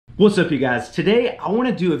What's up, you guys? Today I want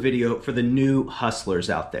to do a video for the new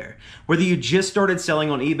hustlers out there. Whether you just started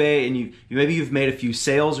selling on eBay and maybe you've made a few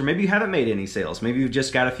sales, or maybe you haven't made any sales, maybe you've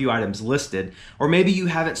just got a few items listed, or maybe you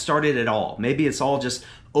haven't started at all. Maybe it's all just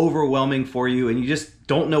overwhelming for you and you just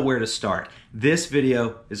don't know where to start. This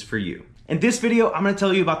video is for you. In this video, I'm going to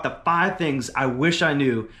tell you about the 5 things I wish I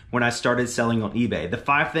knew when I started selling on eBay. The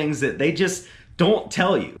 5 things that they just don't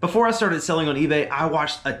tell you. Before I started selling on eBay, I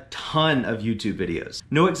watched a ton of YouTube videos.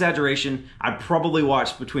 No exaggeration, I probably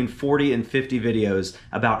watched between 40 and 50 videos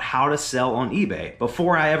about how to sell on eBay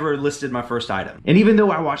before I ever listed my first item. And even though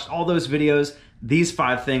I watched all those videos, these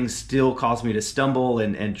 5 things still caused me to stumble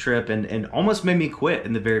and trip and almost made me quit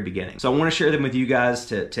in the very beginning. So I want to share them with you guys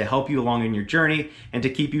to help you along in your journey and to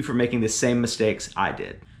keep you from making the same mistakes I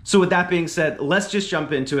did. So with that being said, let's just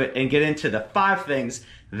jump into it and get into the 5 things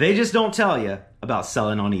they just don't tell you about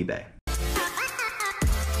selling on eBay.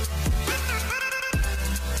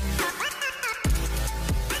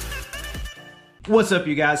 What's up,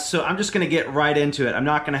 you guys? So I'm just gonna get right into it. I'm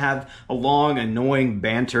not gonna have a long, annoying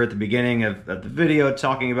banter at the beginning of the video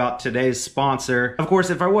talking about today's sponsor. Of course,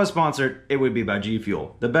 if I was sponsored, it would be by G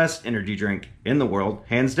Fuel, the best energy drink in the world,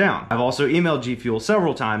 hands down. I've also emailed G Fuel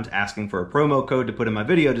several times asking for a promo code to put in my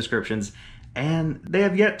video descriptions, and they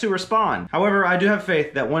have yet to respond. However, I do have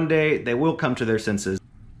faith that one day they will come to their senses.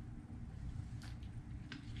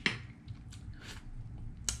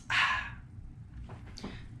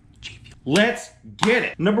 Let's get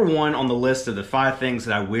it. Number 1 on the list of the 5 things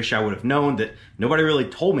that I wish I would have known that nobody really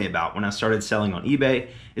told me about when I started selling on eBay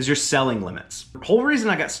is your selling limits. The whole reason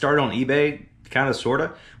I got started on eBay, kind of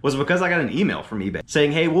sorta, was because I got an email from eBay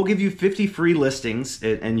saying, hey, we'll give you 50 free listings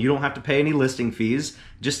and you don't have to pay any listing fees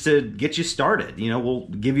just to get you started. You know, we'll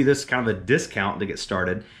give you this kind of a discount to get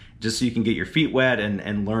started just so you can get your feet wet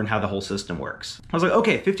and learn how the whole system works. I was like,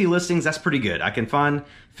 okay, 50 listings, that's pretty good. I can find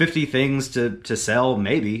 50 things to sell,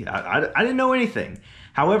 maybe. I didn't know anything.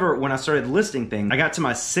 However, when I started listing things, I got to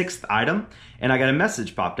my 6th item and I got a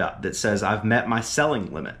message popped up that says I've met my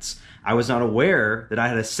selling limits. I was not aware that I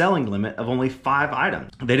had a selling limit of only 5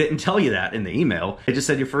 items. They didn't tell you that in the email. They just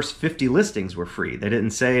said your first 50 listings were free. They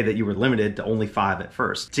didn't say that you were limited to only 5 at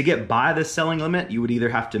first. To get by the selling limit, you would either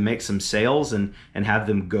have to make some sales and have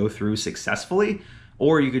them go through successfully,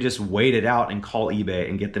 or you could just wait it out and call eBay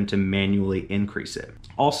and get them to manually increase it.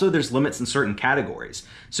 Also, there's limits in certain categories.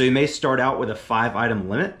 So you may start out with a 5 item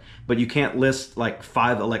limit, but you can't list like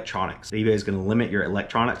 5 electronics. eBay is gonna limit your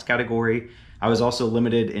electronics category. I was also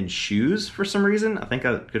limited in shoes for some reason. I think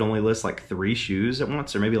I could only list like 3 shoes at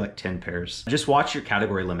once, or maybe like 10 pairs. Just watch your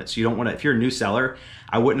category limits. You don't wanna, if you're a new seller,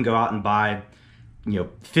 I wouldn't go out and buy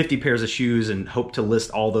 50 pairs of shoes and hope to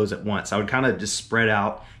list all those at once. I would kind of just spread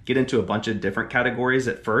out, get into a bunch of different categories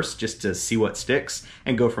at first just to see what sticks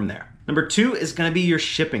and go from there. Number 2 is gonna be your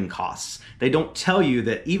shipping costs. They don't tell you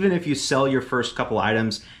that even if you sell your first couple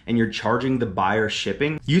items and you're charging the buyer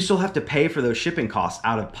shipping, you still have to pay for those shipping costs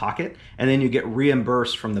out of pocket, and then you get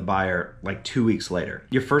reimbursed from the buyer like 2 weeks later.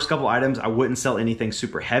 Your first couple items, I wouldn't sell anything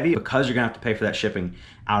super heavy because you're gonna have to pay for that shipping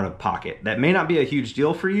out of pocket. That may not be a huge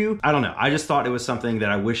deal for you. I don't know. I just thought it was something that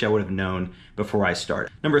I wish I would have known before I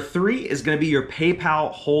started. Number 3 is gonna be your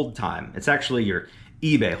PayPal hold time. It's actually your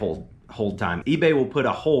eBay hold time. eBay will put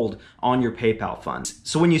a hold on your PayPal funds.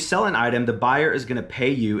 So when you sell an item, the buyer is gonna pay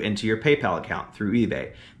you into your PayPal account through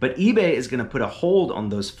eBay. But eBay is gonna put a hold on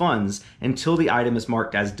those funds until the item is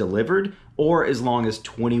marked as delivered, or as long as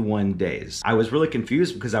 21 days. I was really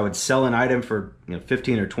confused because I would sell an item for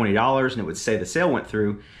 $15 or $20 and it would say the sale went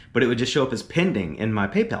through, but it would just show up as pending in my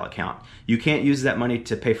PayPal account. You can't use that money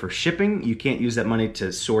to pay for shipping. You can't use that money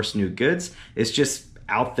to source new goods. It's just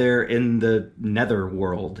out there in the nether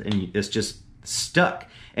world and it's just stuck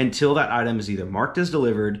until that item is either marked as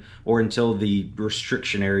delivered or until the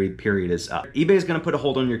restrictionary period is up. eBay is gonna put a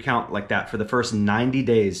hold on your account like that for the first 90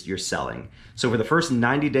 days you're selling. So for the first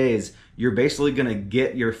 90 days, you're basically gonna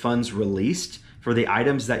get your funds released for the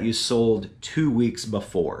items that you sold 2 weeks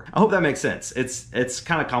before. I hope that makes sense. It's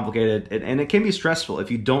kind of complicated and it can be stressful if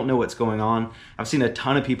you don't know what's going on. I've seen a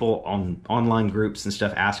ton of people on online groups and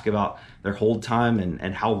stuff ask about their hold time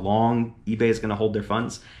and how long eBay is gonna hold their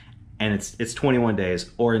funds. And it's 21 days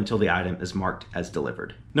or until the item is marked as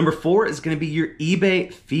delivered. Number 4 is gonna be your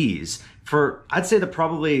eBay fees. For, I'd say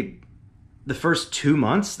probably the first 2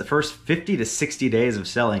 months, the first 50 to 60 days of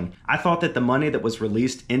selling, I thought that the money that was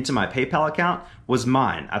released into my PayPal account was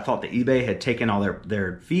mine. I thought that eBay had taken all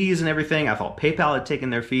their fees and everything. I thought PayPal had taken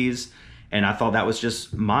their fees, and I thought that was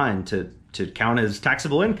just mine to count as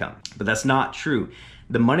taxable income. But that's not true.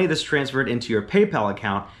 The money that's transferred into your PayPal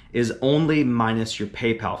account is only minus your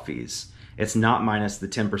PayPal fees. It's not minus the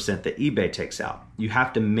 10% that eBay takes out. You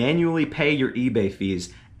have to manually pay your eBay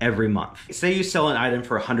fees every month. Say you sell an item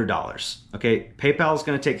for $100, okay? PayPal is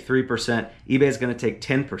gonna take 3%, eBay is gonna take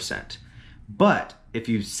 10%. But if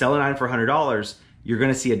you sell an item for $100, you're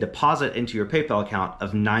gonna see a deposit into your PayPal account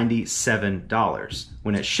of $97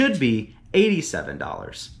 when it should be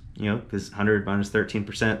 $87, you know, because 100 minus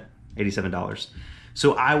 13%, $87.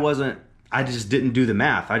 So I just didn't do the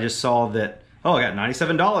math. I just saw that, oh, I got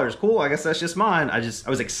 $97, cool, I guess that's just mine. I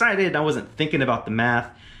was excited, I wasn't thinking about the math.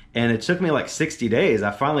 And it took me like 60 days.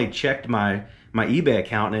 I finally checked my eBay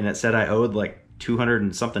account and it said I owed like $200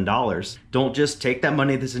 and something. Don't just take that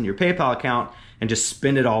money that's in your PayPal account and just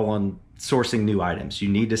spend it all on sourcing new items. You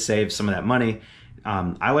need to save some of that money.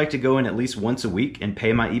 I like to go in at least once a week and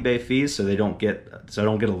pay my eBay fees so I don't get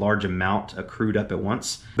a large amount accrued up at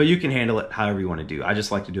once. But you can handle it however you want to do. I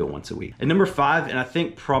just like to do it once a week. And number 5, and I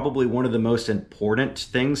think probably one of the most important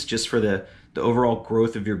things just for the overall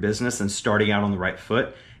growth of your business and starting out on the right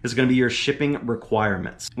foot, is going to be your shipping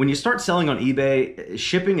requirements. When you start selling on eBay,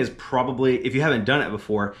 shipping is probably, if you haven't done it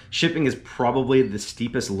before, shipping is probably the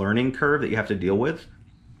steepest learning curve that you have to deal with.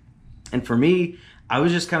 And for me, I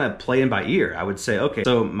was just kind of playing by ear. I would say, okay,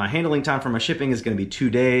 so my handling time for my shipping is going to be 2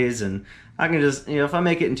 days, and I can just, you know, if I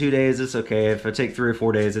make it in 2 days, it's okay. If I take 3 or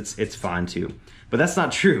 4 days, it's fine too. But that's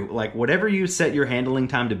not true. Like, whatever you set your handling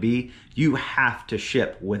time to be, you have to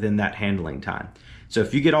ship within that handling time. So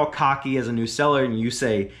if you get all cocky as a new seller and you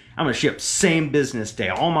say, I'm gonna ship same business day,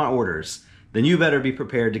 all my orders, then you better be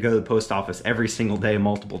prepared to go to the post office every single day,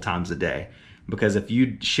 multiple times a day. Because if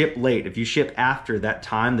you ship late, if you ship after that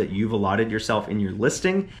time that you've allotted yourself in your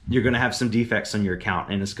listing, you're gonna have some defects on your account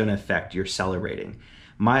and it's gonna affect your seller rating.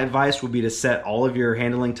 My advice would be to set all of your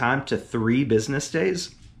handling time to 3 business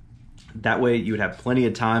days. That way you would have plenty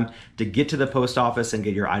of time to get to the post office and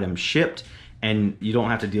get your items shipped, and you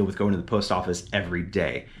don't have to deal with going to the post office every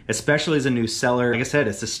day. Especially as a new seller, like I said,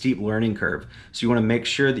 it's a steep learning curve. So you wanna make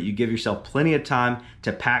sure that you give yourself plenty of time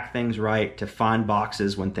to pack things right, to find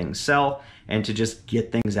boxes when things sell, and to just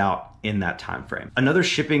get things out in that time frame. Another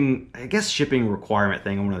shipping requirement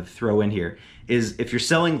thing I wanna throw in here is if you're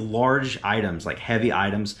selling large items, like heavy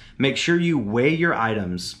items, make sure you weigh your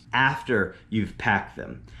items after you've packed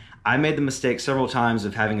them. I made the mistake several times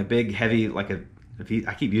of having a big, heavy,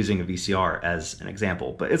 I keep using a VCR as an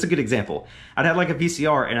example, but it's a good example. I'd have like a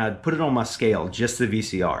VCR and I'd put it on my scale, just the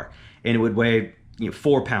VCR, and it would weigh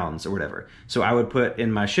 4 pounds or whatever. So I would put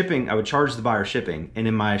in my shipping, I would charge the buyer shipping, and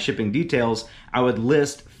in my shipping details, I would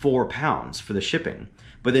list 4 pounds for the shipping.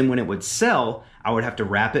 But then when it would sell, I would have to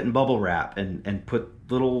wrap it in bubble wrap and put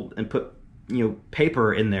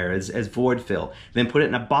paper in there as void fill, then put it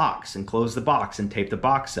in a box and close the box and tape the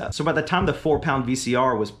box up. So by the time the 4-pound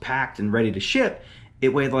VCR was packed and ready to ship, it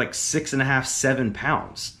weighed like 6.5, 7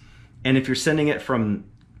 pounds. And if you're sending it from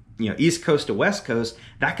East Coast to West Coast,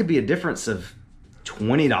 that could be a difference of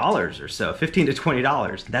 $20 or so, $15 to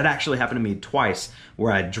 $20. That actually happened to me twice,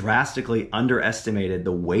 where I drastically underestimated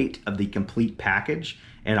the weight of the complete package,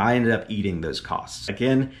 and I ended up eating those costs.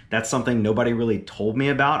 Again, that's something nobody really told me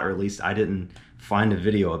about, or at least I didn't find a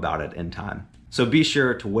video about it in time. So be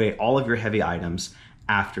sure to weigh all of your heavy items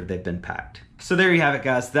after they've been packed. So there you have it,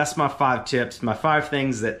 guys. That's my 5 tips, my 5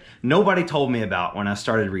 things that nobody told me about when I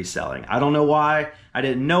started reselling. I don't know why, I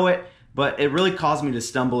didn't know it, but it really caused me to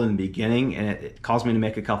stumble in the beginning, and it caused me to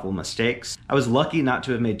make a couple of mistakes. I was lucky not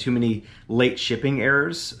to have made too many late shipping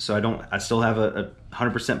errors, so I still have a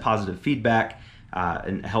 100% positive feedback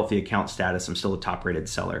and a healthy account status. I'm still a top rated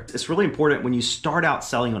seller. It's really important when you start out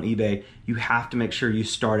selling on eBay, you have to make sure you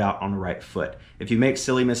start out on the right foot. If you make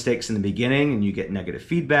silly mistakes in the beginning and you get negative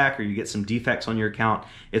feedback or you get some defects on your account,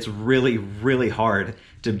 it's really, really hard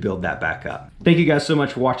to build that back up. Thank you guys so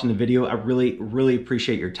much for watching the video. I really, really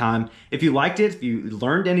appreciate your time. If you liked it, if you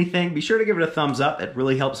learned anything, be sure to give it a thumbs up. It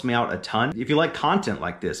really helps me out a ton. If you like content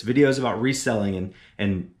like this, videos about reselling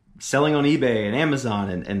and selling on eBay and Amazon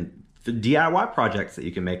and the DIY projects that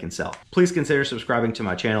you can make and sell, please consider subscribing to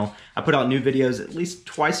my channel. I put out new videos at least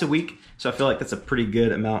twice a week, so I feel like that's a pretty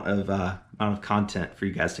good amount of content for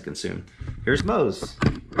you guys to consume. Here's Mose.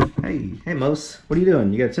 Hey Mose, what are you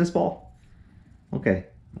doing? You got a tennis ball? Okay,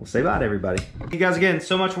 well, say bye to everybody. Thank you guys again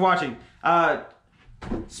so much for watching.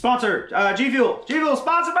 Sponsor, G Fuel. G Fuel,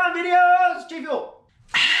 sponsored my videos, G Fuel.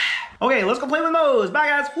 Okay, let's go play with Mose. Bye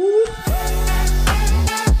guys. Woo.